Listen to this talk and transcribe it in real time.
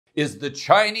Is the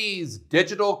Chinese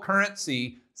digital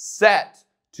currency set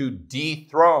to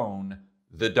dethrone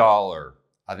the dollar?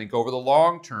 I think over the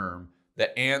long term,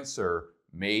 the answer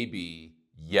may be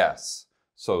yes.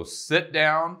 So sit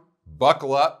down,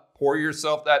 buckle up, pour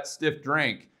yourself that stiff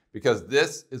drink, because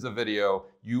this is a video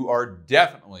you are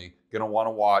definitely going to want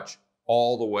to watch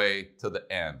all the way to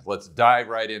the end. Let's dive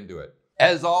right into it.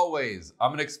 As always,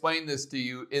 I'm going to explain this to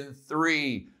you in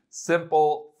 3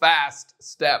 simple, fast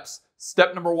steps.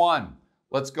 Step number 1,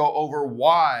 let's go over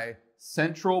why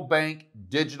central bank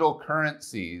digital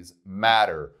currencies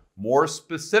matter. More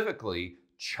specifically,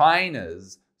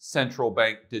 China's central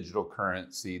bank digital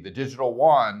currency, the digital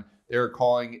yuan, they're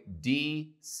calling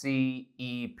DCEP.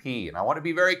 And I want to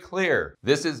be very clear,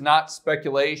 this is not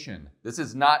speculation. This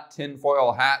is not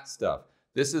tinfoil hat stuff.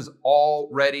 This is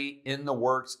already in the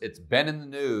works. It's been in the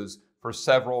news for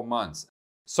several months.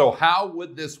 So how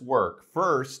would this work?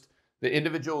 First, the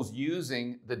individuals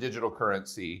using the digital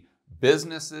currency,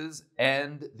 businesses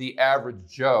and the average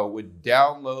Joe, would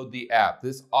download the app.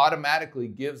 This automatically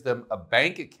gives them a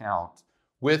bank account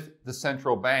with the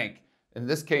central bank. In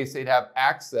this case, they'd have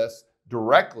access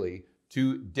directly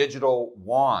to digital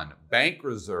yuan, bank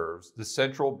reserves. The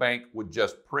central bank would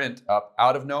just print up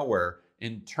out of nowhere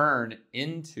and turn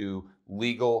into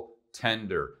legal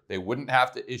tender. They wouldn't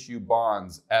have to issue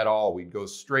bonds at all. We'd go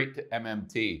straight to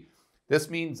MMT. This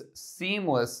means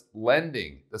seamless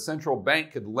lending. The central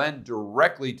bank could lend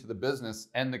directly to the business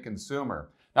and the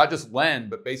consumer. Not just lend,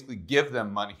 but basically give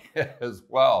them money as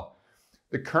well.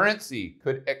 The currency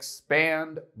could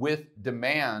expand with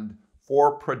demand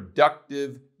for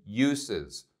productive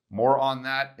uses. More on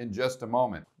that in just a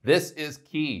moment. This is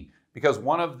key because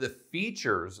one of the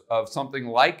features of something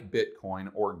like Bitcoin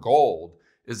or gold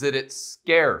is that it's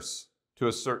scarce to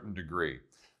a certain degree.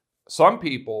 Some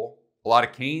people, a lot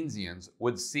of Keynesians,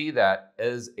 would see that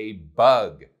as a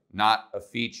bug, not a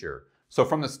feature. So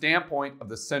from the standpoint of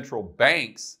the central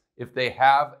banks, if they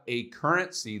have a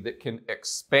currency that can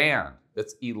expand,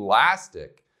 that's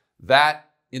elastic,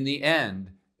 that in the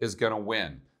end is going to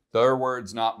win. Their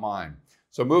words, not mine.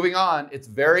 So moving on, it's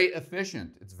very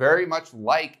efficient. It's very much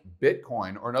like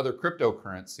Bitcoin or another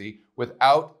cryptocurrency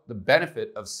without the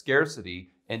benefit of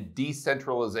scarcity and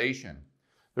decentralization.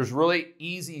 There's really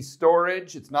easy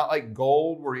storage. It's not like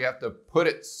gold where you have to put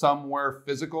it somewhere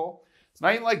physical. It's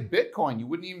not even like Bitcoin. You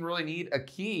wouldn't even really need a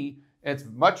key. And it's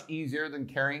much easier than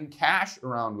carrying cash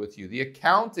around with you. The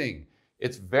accounting,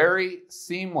 it's very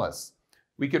seamless.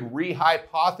 We could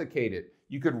rehypothecate it.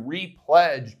 You could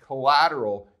repledge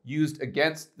collateral used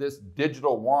against this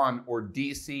digital yuan or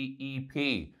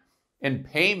DCEP. And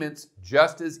payments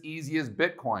just as easy as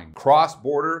Bitcoin.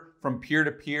 Cross-border from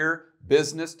peer-to-peer,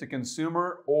 business to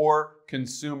consumer, or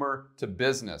consumer to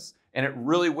business. And it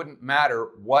really wouldn't matter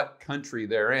what country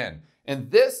they're in. And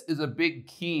this is a big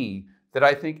key that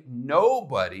I think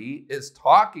nobody is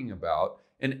talking about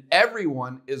and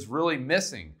everyone is really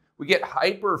missing. We get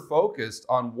hyper-focused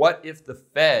on what if the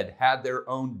Fed had their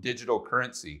own digital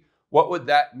currency? What would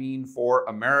that mean for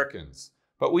Americans?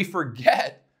 But we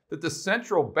forget that the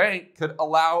central bank could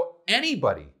allow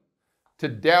anybody to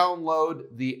download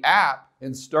the app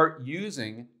and start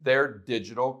using their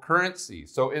digital currency.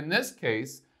 So in this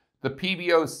case, the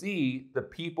PBOC, the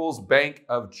People's Bank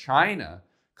of China,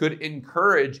 could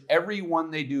encourage everyone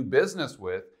they do business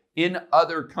with in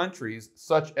other countries,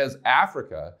 such as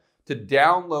Africa, to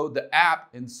download the app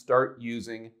and start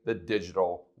using the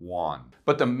digital yuan.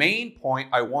 But the main point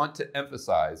I want to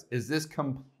emphasize is this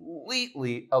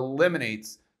completely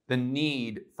eliminates the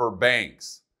need for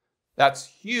banks. That's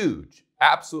huge,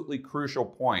 absolutely crucial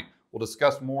point. We'll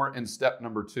discuss more in step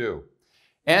number 2.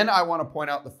 And I want to point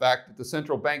out the fact that the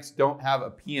central banks don't have a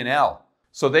P&L,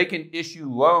 so they can issue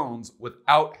loans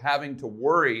without having to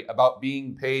worry about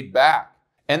being paid back.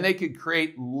 And they could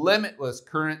create limitless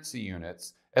currency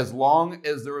units as long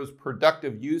as there was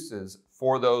productive uses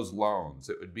for those loans.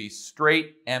 It would be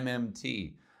straight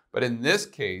MMT. But in this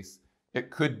case,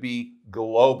 it could be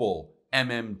global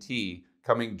MMT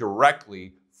coming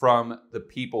directly from the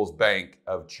People's Bank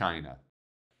of China.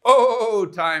 Oh,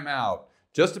 time out.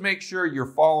 Just to make sure you're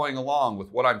following along with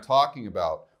what I'm talking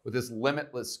about with this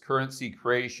limitless currency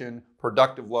creation,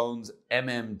 productive loans,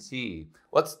 MMT.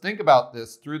 Let's think about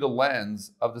this through the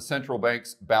lens of the central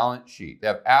bank's balance sheet. They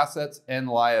have assets and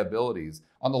liabilities.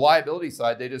 On the liability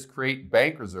side, they just create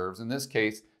bank reserves. In this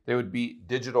case, they would be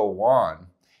digital yuan.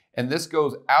 And this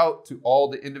goes out to all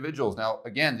the individuals. Now,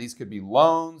 again, these could be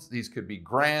loans, these could be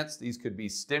grants, these could be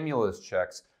stimulus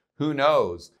checks, who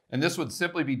knows? And this would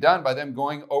simply be done by them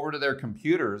going over to their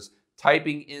computers,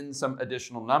 typing in some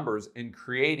additional numbers and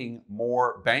creating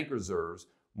more bank reserves,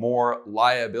 more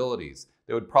liabilities.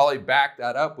 They would probably back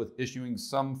that up with issuing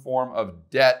some form of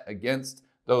debt against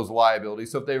those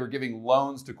liabilities. So if they were giving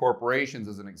loans to corporations,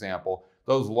 as an example,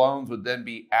 those loans would then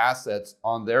be assets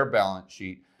on their balance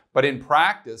sheet. But in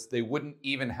practice, they wouldn't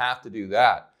even have to do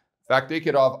that. In fact, they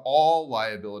could have all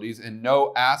liabilities and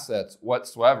no assets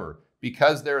whatsoever.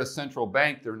 Because they're a central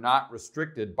bank, they're not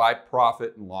restricted by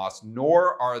profit and loss,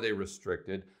 nor are they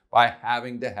restricted by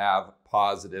having to have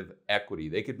positive equity.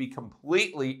 They could be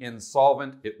completely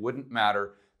insolvent. It wouldn't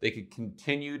matter. They could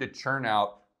continue to churn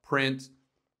out, print,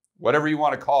 whatever you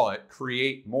want to call it,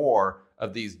 create more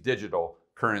of these digital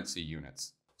currency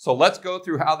units. So let's go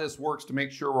through how this works to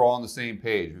make sure we're all on the same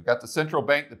page. We've got the central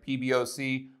bank, the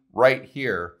PBOC, right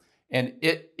here, and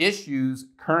it issues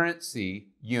currency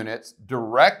units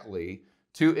directly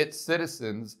to its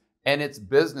citizens and its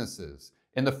businesses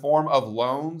in the form of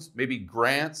loans, maybe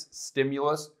grants,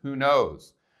 stimulus, who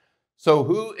knows. So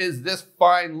who is this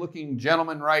fine-looking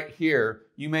gentleman right here?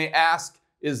 You may ask,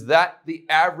 is that the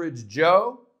average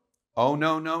Joe? Oh,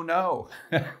 no, no, no.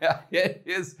 It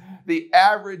is the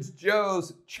average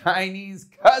Joe's Chinese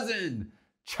cousin,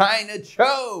 China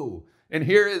Cho. And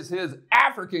here is his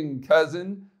African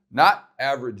cousin, not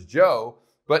average Joe,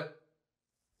 but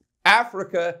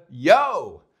Africa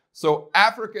Yo. So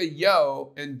Africa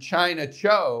Yo and China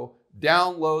Cho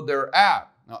download their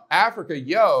app. Now, Africa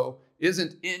Yo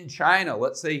isn't in China.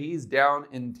 Let's say he's down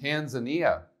in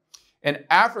Tanzania. And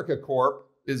Africa Corp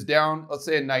is down, let's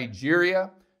say, in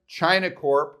Nigeria. China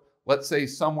Corp, let's say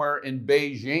somewhere in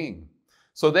Beijing.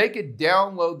 So they could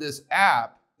download this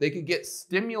app, they could get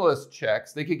stimulus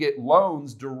checks, they could get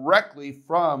loans directly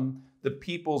from the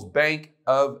People's Bank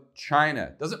of China.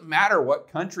 It doesn't matter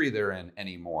what country they're in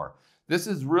anymore. This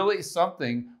is really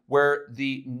something where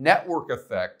the network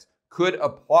effect could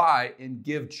apply and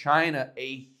give China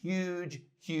a huge,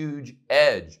 huge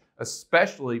edge,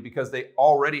 especially because they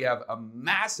already have a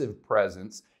massive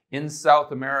presence in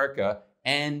South America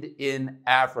and in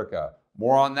Africa.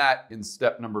 More on that in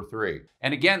step number 3.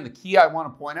 And again, the key I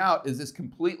want to point out is this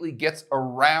completely gets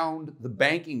around the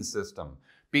banking system.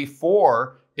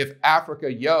 Before, if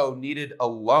Africa Yo needed a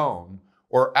loan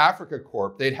or Africa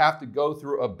Corp, they'd have to go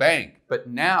through a bank. But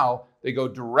now they go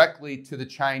directly to the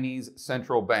Chinese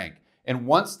central bank. And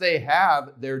once they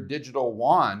have their digital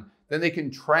yuan, then they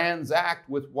can transact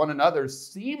with one another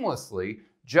seamlessly,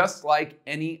 just like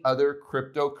any other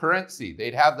cryptocurrency.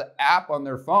 They'd have the app on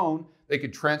their phone. They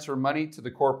could transfer money to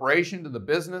the corporation, to the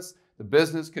business. The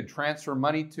business could transfer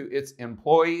money to its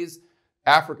employees.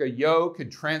 Africa Yo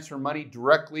could transfer money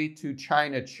directly to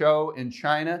China Cho in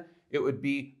China. It would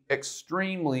be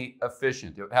extremely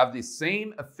efficient. It would have the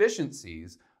same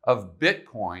efficiencies of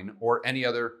Bitcoin or any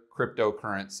other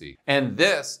cryptocurrency. And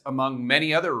this, among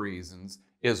many other reasons,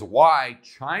 is why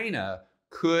China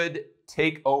could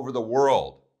take over the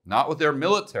world, not with their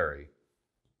military,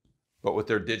 but with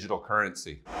their digital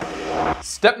currency.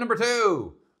 Step number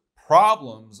 2,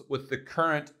 problems with the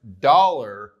current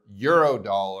dollar, euro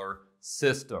dollar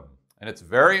system. And it's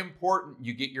very important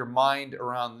you get your mind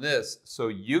around this so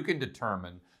you can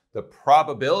determine the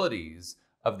probabilities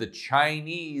of the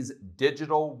Chinese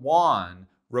digital yuan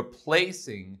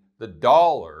replacing the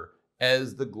dollar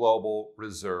as the global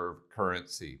reserve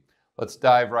currency. Let's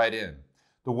dive right in.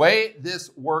 The way this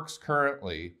works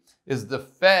currently is the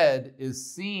Fed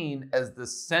is seen as the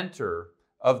center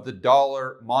of the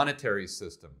dollar monetary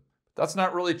system. That's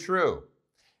not really true.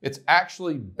 It's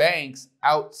actually banks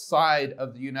outside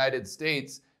of the United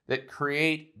States that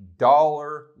create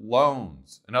dollar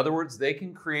loans. In other words, they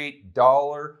can create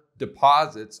dollar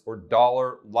deposits or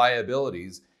dollar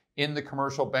liabilities in the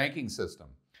commercial banking system.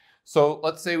 So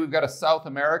let's say we've got a South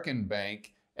American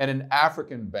bank and an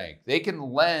African bank. They can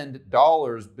lend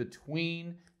dollars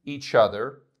between each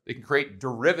other. They can create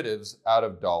derivatives out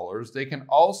of dollars. They can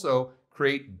also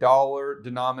create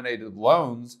dollar-denominated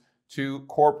loans to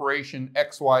Corporation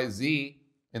XYZ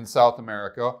in South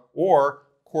America or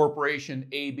Corporation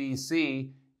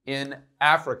ABC in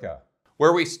Africa.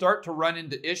 Where we start to run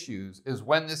into issues is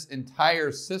when this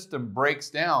entire system breaks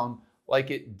down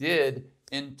like it did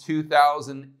in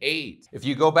 2008. If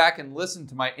you go back and listen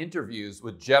to my interviews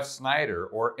with Jeff Snyder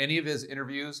or any of his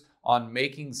interviews on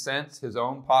Making Sense, his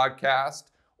own podcast,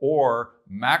 or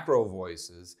Macro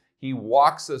Voices, he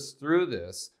walks us through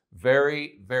this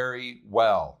very, very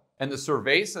well. And the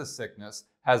cerveza sickness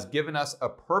has given us a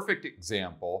perfect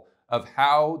example of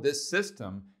how this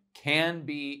system can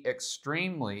be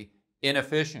extremely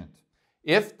inefficient.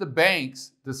 If the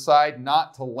banks decide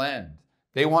not to lend,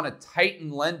 they want to tighten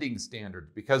lending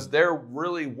standards because they're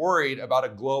really worried about a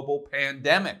global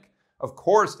pandemic. Of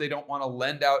course, they don't want to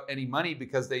lend out any money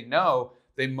because they know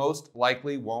they most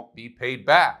likely won't be paid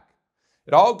back.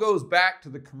 It all goes back to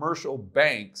the commercial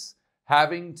banks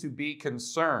having to be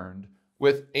concerned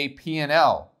with a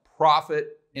P&L,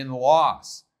 profit and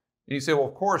loss. And you say, well,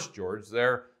 of course, George,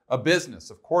 they're a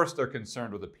business. Of course, they're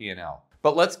concerned with a P&L.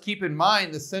 But let's keep in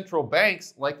mind the central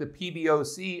banks, like the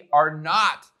PBOC, are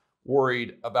not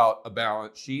worried about a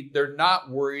balance sheet. They're not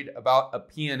worried about a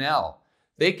P&L.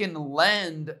 They can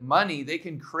lend money. They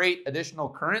can create additional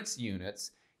currency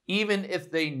units, even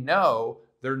if they know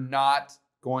they're not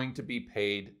going to be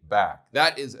paid back.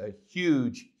 That is a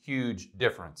huge, huge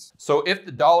difference. So if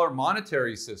the dollar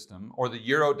monetary system or the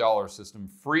euro dollar system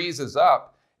freezes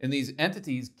up and these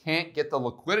entities can't get the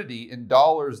liquidity in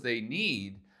dollars they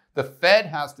need, the Fed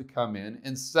has to come in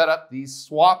and set up these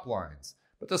swap lines.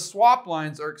 But the swap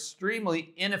lines are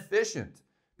extremely inefficient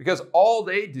because all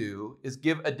they do is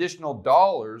give additional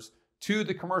dollars to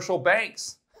the commercial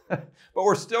banks. But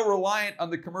we're still reliant on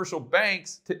the commercial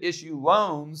banks to issue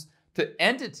loans to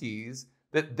entities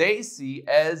that they see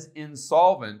as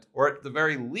insolvent, or at the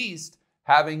very least,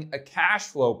 having a cash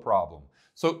flow problem.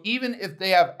 So even if they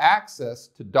have access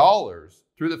to dollars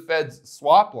through the Fed's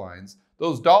swap lines,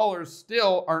 those dollars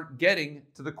still aren't getting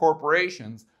to the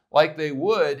corporations like they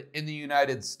would in the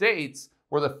United States,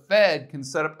 where the Fed can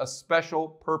set up a special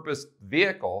purpose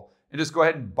vehicle and just go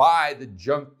ahead and buy the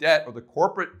junk debt or the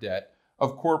corporate debt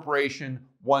of Corporation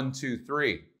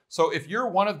 123. So if you're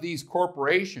one of these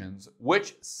corporations,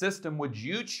 which system would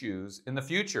you choose in the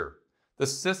future? The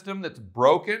system that's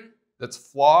broken, that's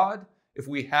flawed? If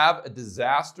we have a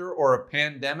disaster or a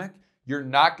pandemic, you're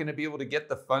not going to be able to get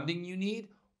the funding you need?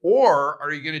 Or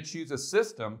are you going to choose a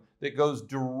system that goes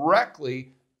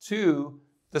directly to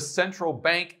the central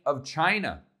bank of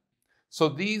China? So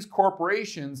these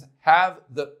corporations have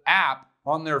the app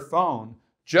on their phone,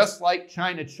 just like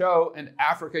China Cho and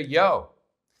Africa Yo.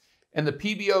 And the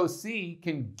PBOC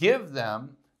can give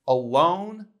them a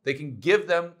loan. They can give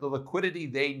them the liquidity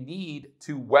they need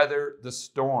to weather the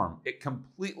storm. It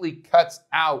completely cuts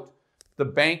out the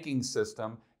banking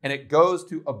system, and it goes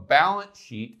to a balance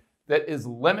sheet that is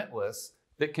limitless,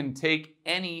 that can take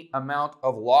any amount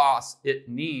of loss it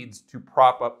needs to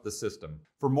prop up the system.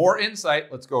 For more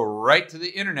insight, let's go right to the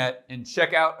internet and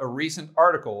check out a recent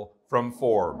article from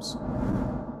Forbes.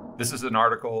 This is an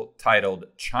article titled,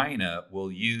 "China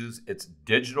Will Use Its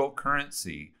Digital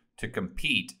Currency to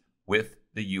Compete with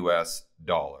the US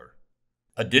Dollar."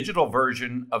 A digital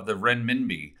version of the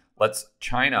renminbi lets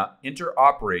China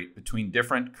interoperate between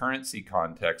different currency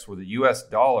contexts where the US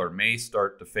dollar may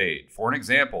start to fade. For an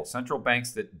example, central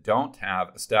banks that don't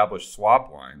have established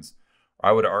swap lines, or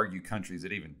I would argue countries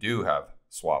that even do have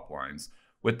swap lines,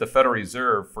 with the Federal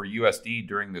Reserve for USD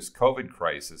during this COVID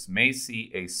crisis may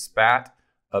see a spat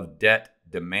of debt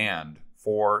demand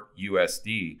for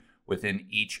USD within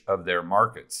each of their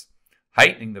markets,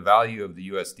 heightening the value of the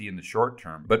USD in the short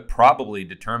term, but probably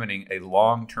determining a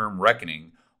long-term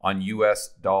reckoning on US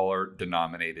dollar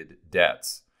denominated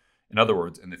debts. In other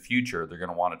words, in the future, they're going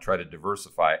to want to try to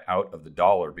diversify out of the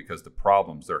dollar because the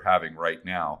problems they're having right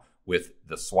now with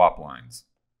the swap lines.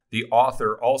 The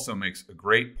author also makes a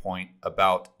great point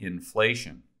about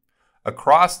inflation.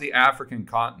 Across the African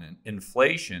continent,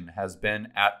 inflation has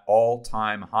been at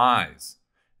all-time highs.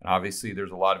 And obviously,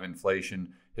 there's a lot of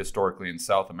inflation historically in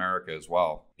South America as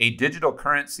well. A digital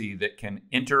currency that can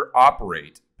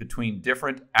interoperate between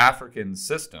different African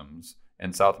systems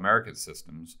and South American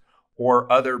systems,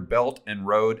 or other Belt and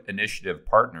Road Initiative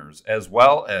partners, as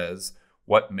well as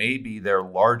what may be their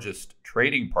largest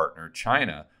trading partner,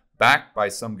 China, backed by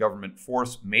some government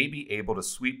force, may be able to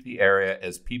sweep the area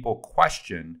as people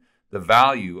question the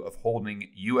value of holding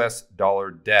US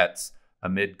dollar debts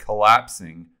amid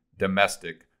collapsing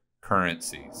domestic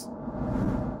currencies.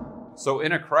 So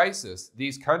in a crisis,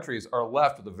 these countries are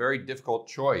left with a very difficult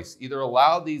choice. Either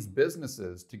allow these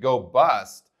businesses to go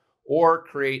bust or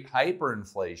create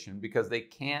hyperinflation because they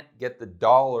can't get the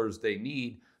dollars they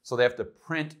need, so they have to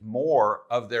print more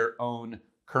of their own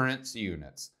currency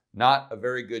units. Not a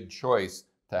very good choice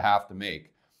to have to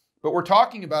make. But we're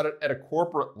talking about it at a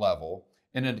corporate level,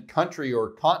 in a country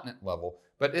or continent level,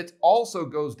 but it also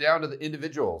goes down to the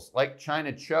individuals like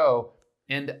China Cho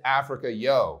and Africa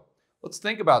Yo. Let's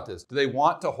think about this. Do they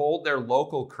want to hold their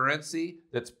local currency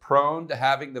that's prone to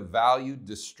having the value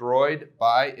destroyed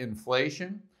by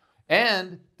inflation?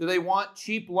 And do they want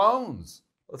cheap loans?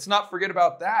 Let's not forget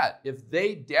about that. If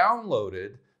they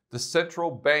downloaded the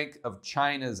Central Bank of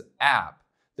China's app,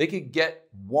 they could get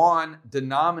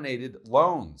yuan-denominated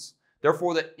loans.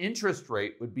 Therefore, the interest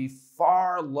rate would be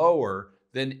far lower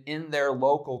than in their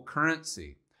local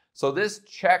currency. So this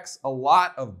checks a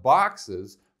lot of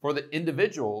boxes for the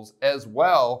individuals as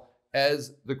well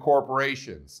as the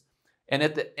corporations. And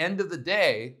at the end of the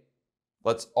day,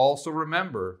 let's also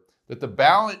remember that the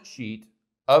balance sheet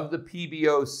of the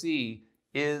PBOC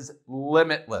is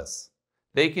limitless.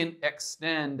 They can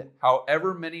extend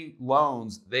however many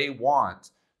loans they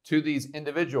want to these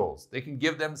individuals. They can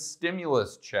give them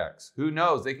stimulus checks. Who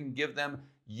knows? They can give them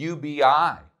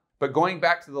UBI. But going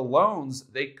back to the loans,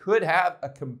 they could have a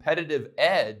competitive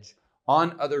edge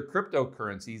on other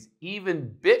cryptocurrencies,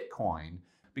 even Bitcoin,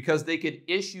 because they could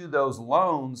issue those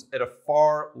loans at a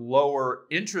far lower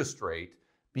interest rate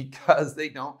because they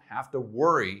don't have to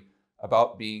worry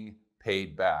about being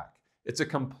paid back. It's a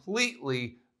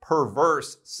completely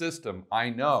perverse system, I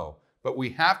know, but we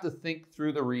have to think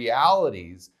through the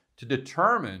realities to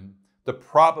determine the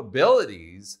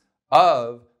probabilities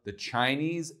of the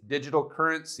Chinese digital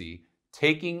currency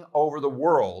taking over the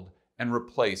world and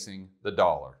replacing the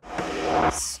dollar.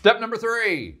 Step number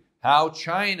 3, how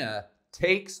China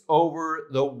takes over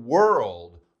the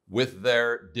world with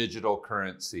their digital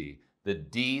currency, the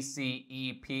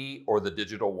DCEP or the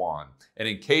digital yuan. And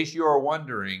in case you are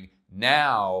wondering,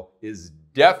 now is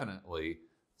definitely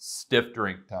stiff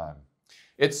drink time.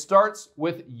 It starts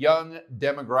with young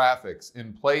demographics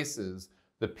in places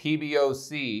the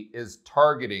PBOC is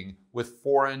targeting with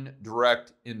foreign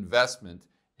direct investment,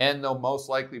 and they'll most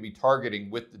likely be targeting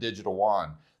with the digital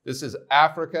yuan. This is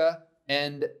Africa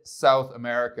and South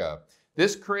America.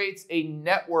 This creates a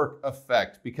network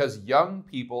effect because young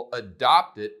people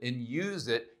adopt it and use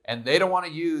it, and they don't want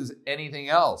to use anything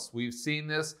else. We've seen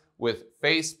this with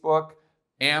Facebook,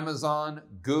 Amazon,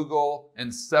 Google,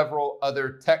 and several other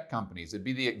tech companies. It'd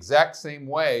be the exact same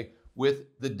way with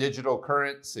the digital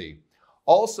currency.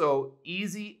 Also,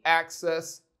 easy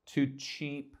access to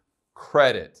cheap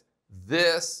credit.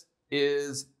 This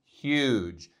is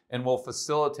huge and will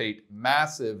facilitate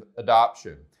massive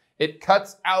adoption. It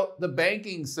cuts out the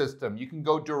banking system. You can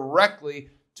go directly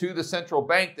to the central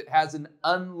bank that has an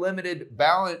unlimited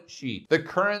balance sheet. The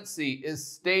currency is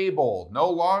stable. No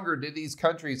longer do these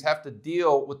countries have to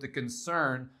deal with the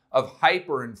concern of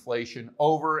hyperinflation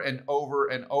over and over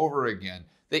and over again.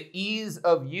 The ease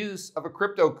of use of a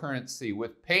cryptocurrency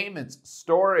with payments,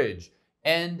 storage,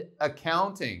 and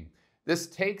accounting. This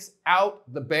takes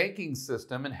out the banking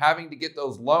system and having to get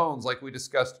those loans like we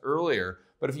discussed earlier.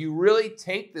 But if you really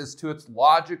take this to its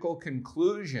logical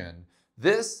conclusion,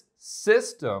 this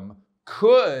system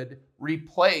could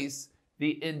replace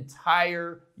the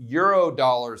entire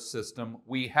Eurodollar system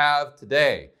we have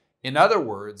today. In other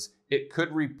words, it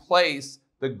could replace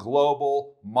the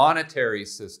global monetary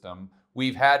system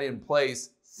we've had in place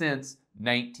since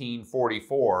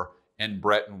 1944 and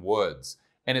Bretton Woods.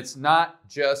 And it's not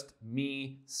just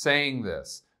me saying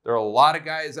this. There are a lot of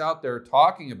guys out there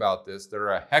talking about this that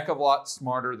are a heck of a lot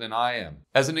smarter than I am.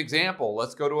 As an example,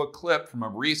 let's go to a clip from a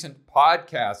recent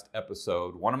podcast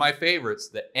episode, one of my favorites,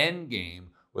 The Endgame,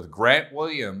 with Grant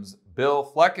Williams, Bill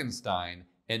Fleckenstein,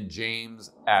 and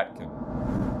James Atkin.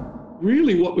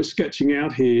 Really what we're sketching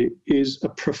out here is a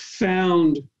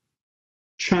profound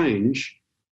change,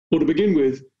 or to begin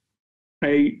with,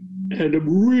 a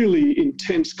really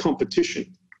intense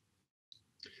competition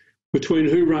between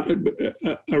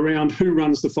around who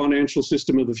runs the financial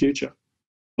system of the future.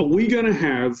 Are we going to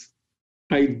have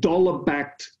a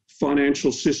dollar-backed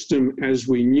financial system as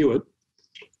we knew it,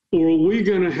 or are we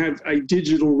going to have a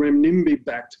digital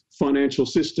renminbi-backed financial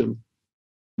system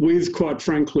with, quite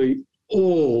frankly,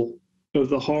 all of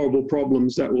the horrible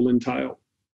problems that will entail?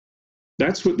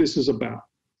 That's what this is about.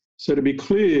 So to be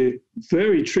clear,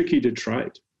 very tricky to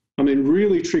trade. I mean,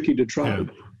 really tricky to trade.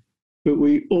 Yeah. But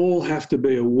we all have to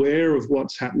be aware of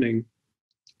what's happening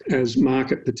as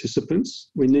market participants.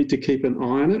 We need to keep an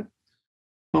eye on it.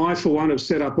 I, for one, have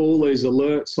set up all these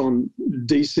alerts on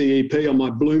DCEP on my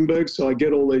Bloomberg, so I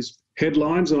get all these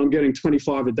headlines, and I'm getting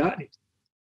 25 a day.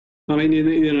 I mean,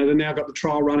 you know, they've now got the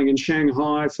trial running in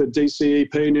Shanghai for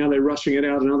DCEP. Now they're rushing it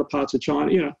out in other parts of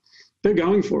China. You know, they're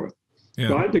going for it. Yeah.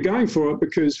 Right? They're going for it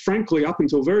because, frankly, up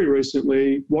until very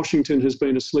recently, Washington has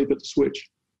been asleep at the switch.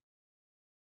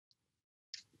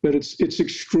 But it's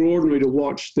extraordinary to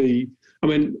watch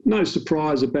no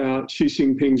surprise about Xi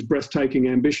Jinping's breathtaking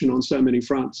ambition on so many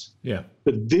fronts. Yeah.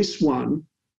 But this one,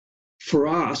 for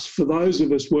us, for those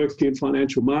of us working in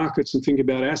financial markets and think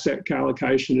about asset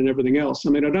allocation and everything else,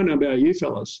 I mean, I don't know about you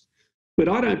fellas, but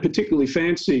I don't particularly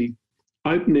fancy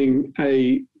opening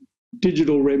a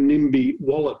digital renminbi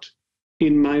wallet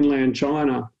in mainland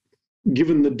China,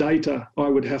 given the data I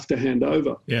would have to hand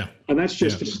over. Yeah. And that's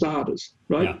just for starters,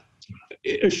 right? Yeah.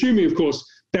 Assuming, of course,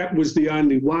 that was the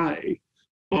only way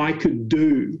I could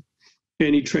do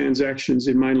any transactions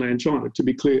in mainland China. To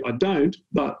be clear, I don't,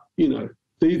 but, you know,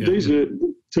 these are,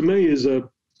 to me, is a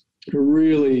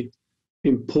really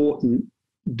important,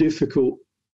 difficult,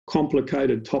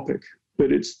 complicated topic,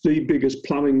 but it's the biggest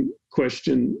plumbing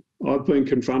question I've been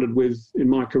confronted with in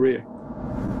my career.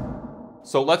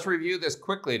 So let's review this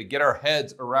quickly to get our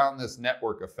heads around this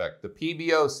network effect. The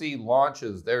PBOC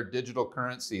launches their digital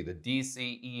currency, the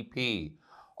DCEP.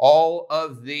 All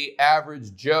of the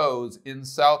average Joes in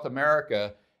South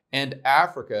America and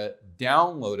Africa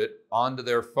download it onto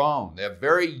their phone. They have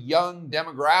very young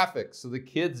demographics, so the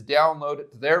kids download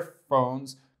it to their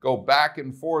phones, go back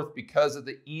and forth because of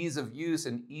the ease of use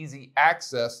and easy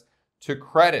access to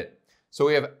credit. So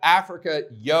we have Africa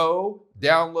Yo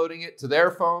downloading it to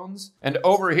their phones. And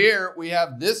over here, we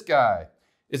have this guy.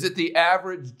 Is it the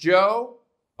average Joe?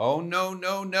 Oh, no,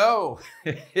 no, no.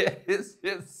 It is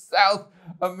his South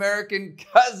American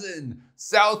cousin,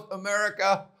 South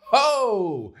America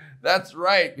Ho. That's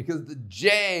right, because the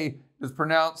J is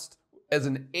pronounced as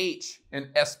an H in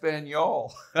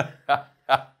Espanol.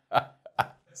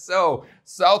 So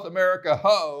South America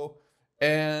Ho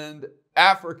and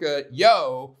Africa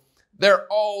Yo, they're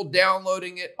all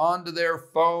downloading it onto their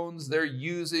phones. They're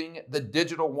using the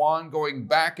digital yuan going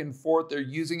back and forth. They're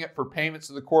using it for payments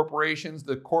to the corporations.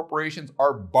 The corporations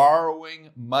are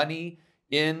borrowing money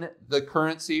in the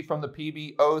currency from the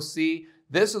PBOC.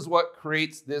 This is what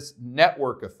creates this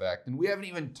network effect. And we haven't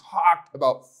even talked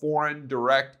about foreign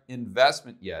direct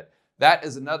investment yet. That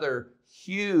is another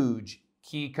huge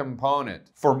key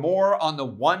component. For more on the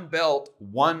One Belt,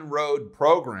 One Road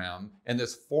program and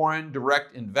this foreign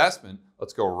direct investment,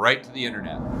 let's go right to the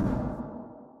internet.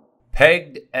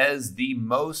 Pegged as the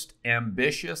most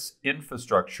ambitious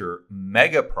infrastructure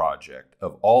mega project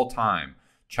of all time,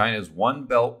 China's One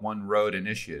Belt, One Road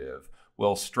initiative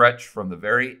will stretch from the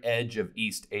very edge of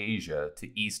East Asia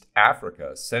to East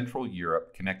Africa, Central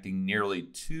Europe, connecting nearly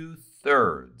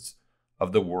 2/3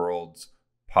 of the world's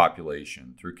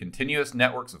population. Through continuous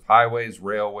networks of highways,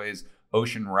 railways,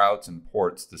 ocean routes, and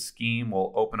ports, the scheme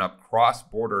will open up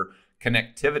cross-border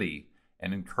connectivity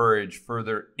and encourage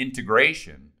further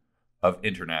integration of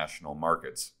international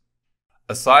markets.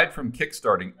 Aside from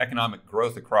kickstarting economic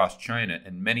growth across China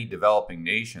and many developing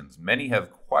nations, many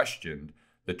have questioned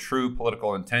the true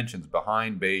political intentions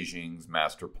behind Beijing's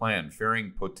master plan,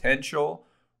 fearing potential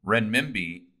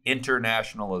renminbi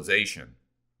internationalization.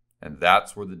 And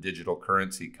that's where the digital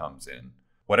currency comes in.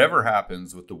 Whatever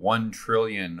happens with the 1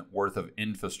 trillion worth of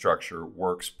infrastructure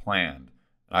works planned,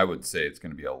 and I would say it's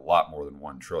going to be a lot more than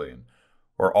 1 trillion,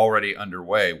 or already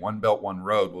underway, One Belt, One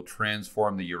Road will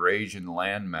transform the Eurasian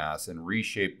landmass and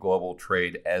reshape global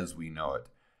trade as we know it.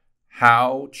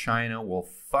 How China will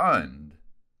fund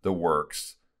the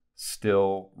works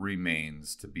still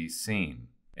remains to be seen.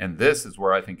 And this is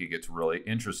where I think it gets really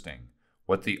interesting.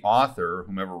 What the author,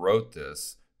 whomever wrote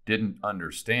this, didn't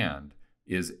understand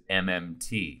is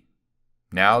MMT.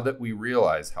 Now that we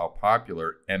realize how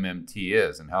popular MMT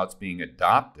is and how it's being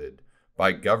adopted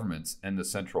by governments and the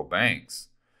central banks,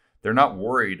 they're not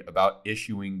worried about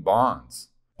issuing bonds.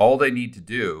 All they need to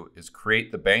do is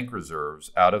create the bank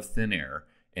reserves out of thin air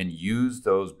and use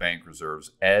those bank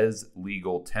reserves as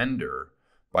legal tender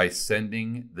by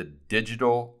sending the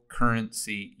digital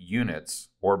currency units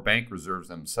or bank reserves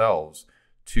themselves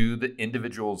to the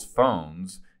individual's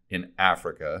phones in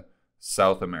Africa,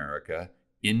 South America,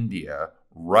 India,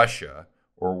 Russia,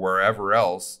 or wherever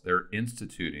else they're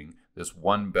instituting this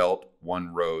One Belt,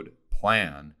 One Road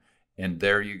plan. And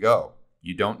there you go.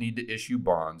 You don't need to issue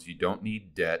bonds. You don't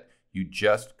need debt. You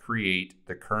just create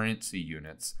the currency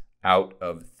units out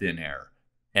of thin air.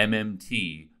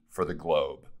 MMT for the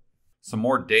globe. Some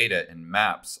more data and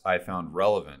maps I found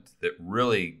relevant that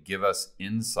really give us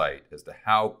insight as to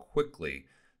how quickly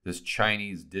this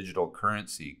Chinese digital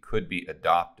currency could be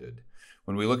adopted.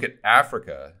 When we look at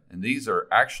Africa, and these are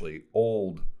actually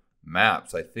old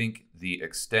maps, I think the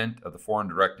extent of the foreign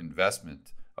direct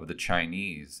investment of the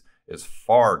Chinese is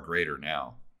far greater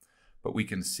now. But we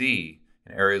can see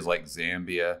in areas like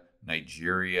Zambia,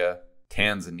 Nigeria,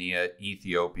 Tanzania,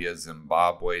 Ethiopia,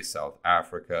 Zimbabwe, South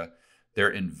Africa, they're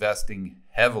investing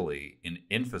heavily in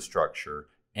infrastructure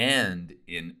and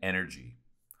in energy.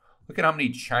 Look at how many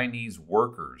Chinese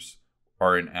workers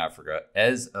are in Africa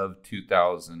as of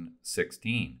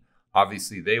 2016.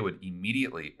 Obviously, they would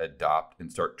immediately adopt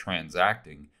and start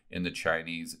transacting in the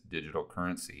Chinese digital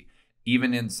currency.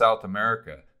 Even in South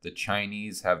America, the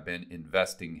Chinese have been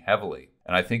investing heavily.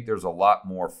 And I think there's a lot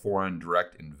more foreign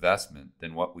direct investment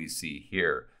than what we see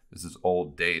here. This is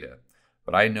old data.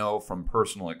 But I know from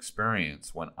personal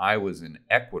experience, when I was in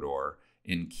Ecuador,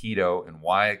 in Quito and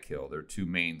Guayaquil, their two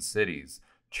main cities,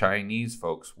 Chinese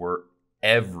folks were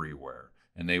everywhere.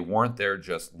 And they weren't there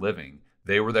just living.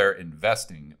 They were there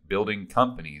investing, building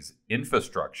companies,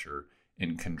 infrastructure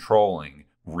in controlling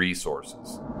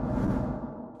resources.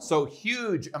 So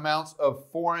huge amounts of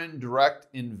foreign direct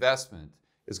investment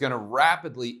is going to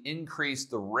rapidly increase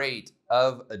the rate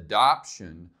of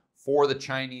adoption for the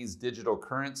Chinese digital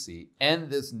currency and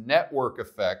this network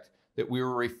effect that we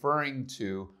were referring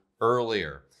to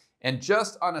earlier. And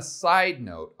just on a side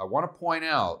note, I want to point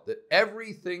out that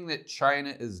everything that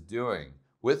China is doing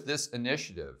with this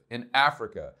initiative in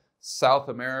Africa, South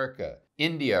America,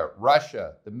 India,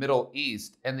 Russia, the Middle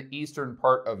East, and the eastern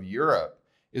part of Europe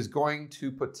is going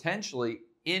to potentially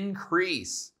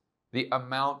increase the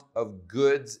amount of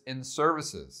goods and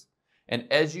services. And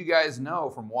as you guys know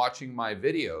from watching my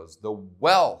videos, the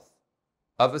wealth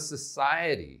of a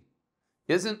society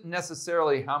isn't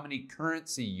necessarily how many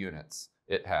currency units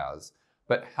it has,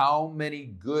 but how many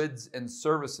goods and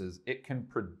services it can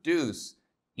produce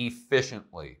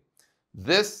efficiently.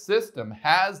 This system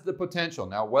has the potential.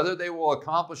 Now, whether they will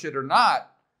accomplish it or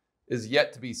not is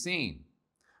yet to be seen.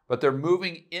 But they're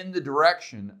moving in the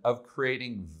direction of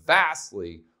creating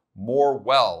vastly more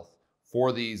wealth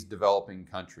for these developing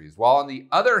countries. While on the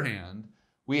other hand,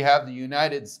 we have the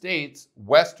United States,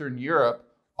 Western Europe,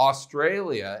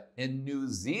 Australia, and New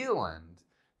Zealand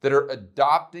that are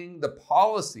adopting the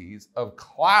policies of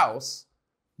Klaus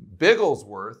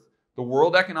Bigglesworth, the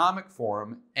World Economic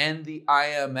Forum, and the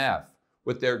IMF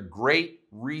with their Great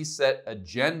Reset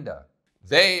agenda.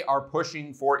 They are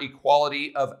pushing for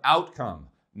equality of outcome,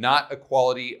 not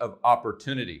equality of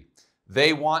opportunity.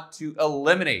 They want to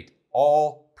eliminate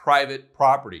all private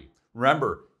property.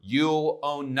 Remember, you'll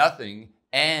own nothing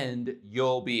and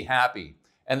you'll be happy.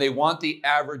 And they want the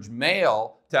average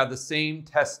male to have the same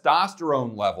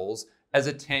testosterone levels as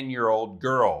a 10-year-old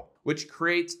girl, which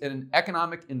creates an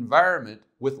economic environment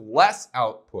with less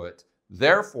output,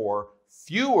 therefore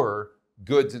fewer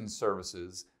goods and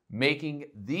services, making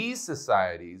these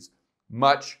societies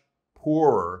much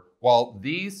poorer, while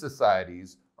these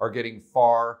societies are getting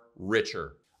far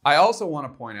richer. I also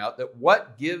want to point out that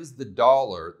what gives the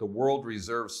dollar the world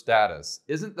reserve status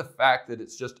isn't the fact that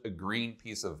it's just a green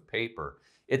piece of paper.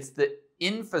 It's the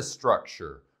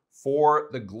infrastructure for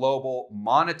the global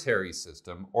monetary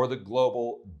system or the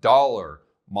global dollar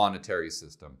monetary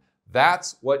system.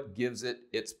 That's what gives it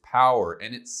its power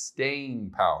and its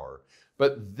staying power.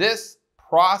 But this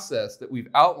process that we've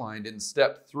outlined in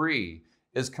step 3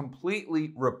 is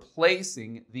completely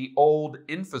replacing the old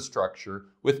infrastructure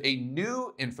with a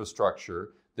new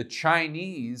infrastructure the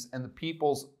Chinese and the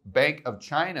People's Bank of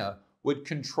China would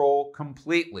control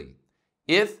completely.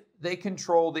 If they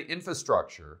control the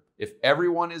infrastructure, if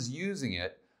everyone is using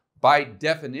it, by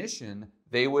definition,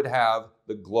 they would have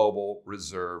the global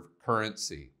reserve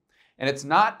currency. And it's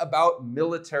not about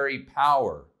military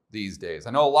power these days.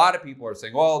 I know a lot of people are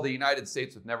saying, well, the United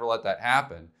States would never let that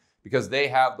happen because they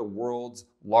have the world's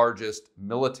largest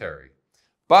military.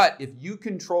 But if you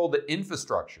control the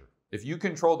infrastructure, if you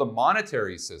control the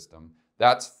monetary system,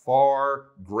 that's far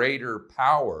greater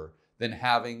power than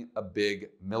having a big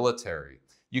military.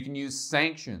 You can use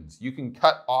sanctions. You can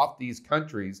cut off these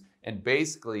countries and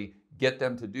basically get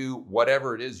them to do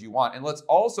whatever it is you want. And let's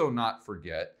also not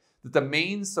forget that the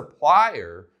main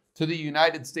supplier to the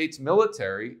United States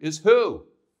military is who?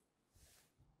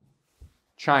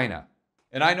 China.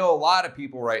 And I know a lot of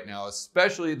people right now,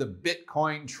 especially the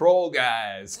Bitcoin troll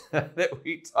guys that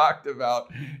we talked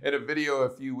about in a video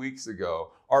a few weeks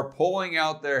ago, are pulling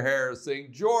out their hair saying,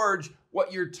 George,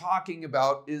 what you're talking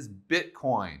about is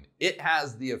Bitcoin. It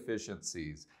has the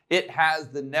efficiencies. It has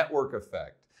the network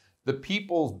effect. The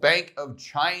People's Bank of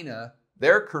China,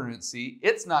 their currency,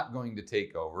 it's not going to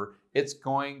take over. It's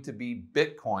going to be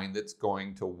Bitcoin that's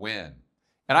going to win.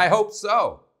 And I hope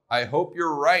so. I hope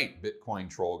you're right, Bitcoin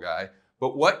troll guy.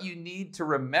 But what you need to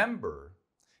remember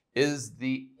is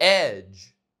the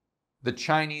edge the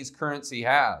Chinese currency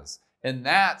has. And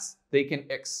that's they can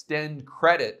extend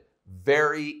credit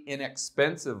very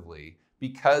inexpensively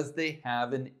because they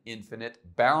have an infinite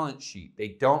balance sheet. They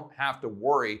don't have to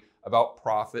worry about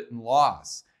profit and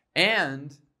loss.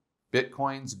 And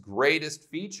Bitcoin's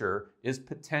greatest feature is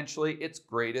potentially its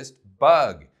greatest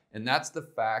bug. And that's the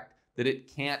fact that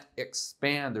it can't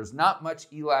expand. There's not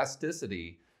much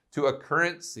elasticity to a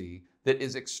currency that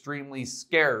is extremely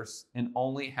scarce and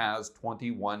only has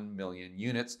 21 million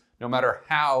units, no matter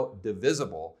how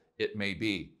divisible it may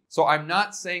be. So I'm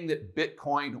not saying that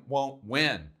Bitcoin won't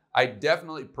win. I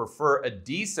definitely prefer a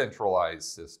decentralized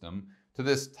system to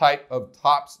this type of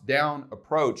tops-down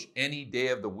approach any day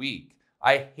of the week.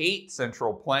 I hate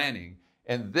central planning,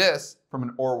 and this, from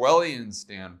an Orwellian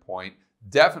standpoint,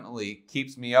 definitely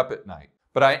keeps me up at night.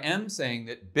 But I am saying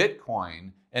that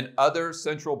Bitcoin and other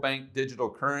central bank digital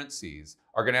currencies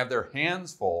are going to have their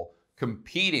hands full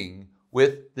competing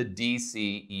with the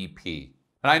DCEP.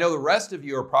 And I know the rest of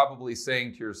you are probably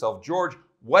saying to yourself, George,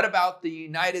 what about the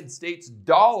United States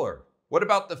dollar? What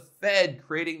about the Fed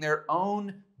creating their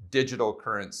own digital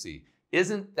currency?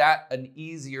 Isn't that an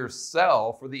easier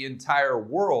sell for the entire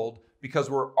world because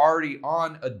we're already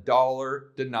on a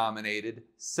dollar-denominated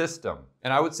system?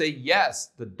 And I would say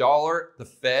yes, the dollar, the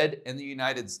Fed, and the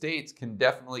United States can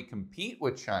definitely compete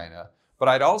with China, but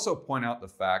I'd also point out the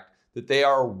fact that they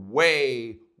are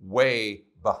way, way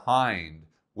behind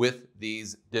with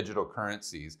these digital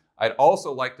currencies. I'd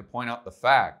also like to point out the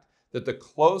fact that the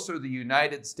closer the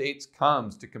United States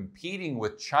comes to competing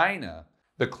with China,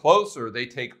 the closer they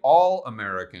take all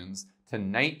Americans to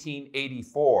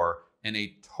 1984 in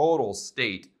a total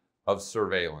state of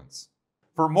surveillance.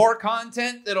 For more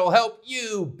content that'll help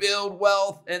you build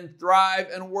wealth and thrive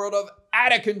in a world of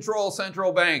out-of-control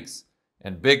central banks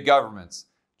and big governments,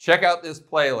 check out this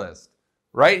playlist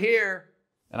right here,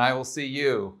 and I will see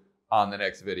you on the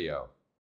next video.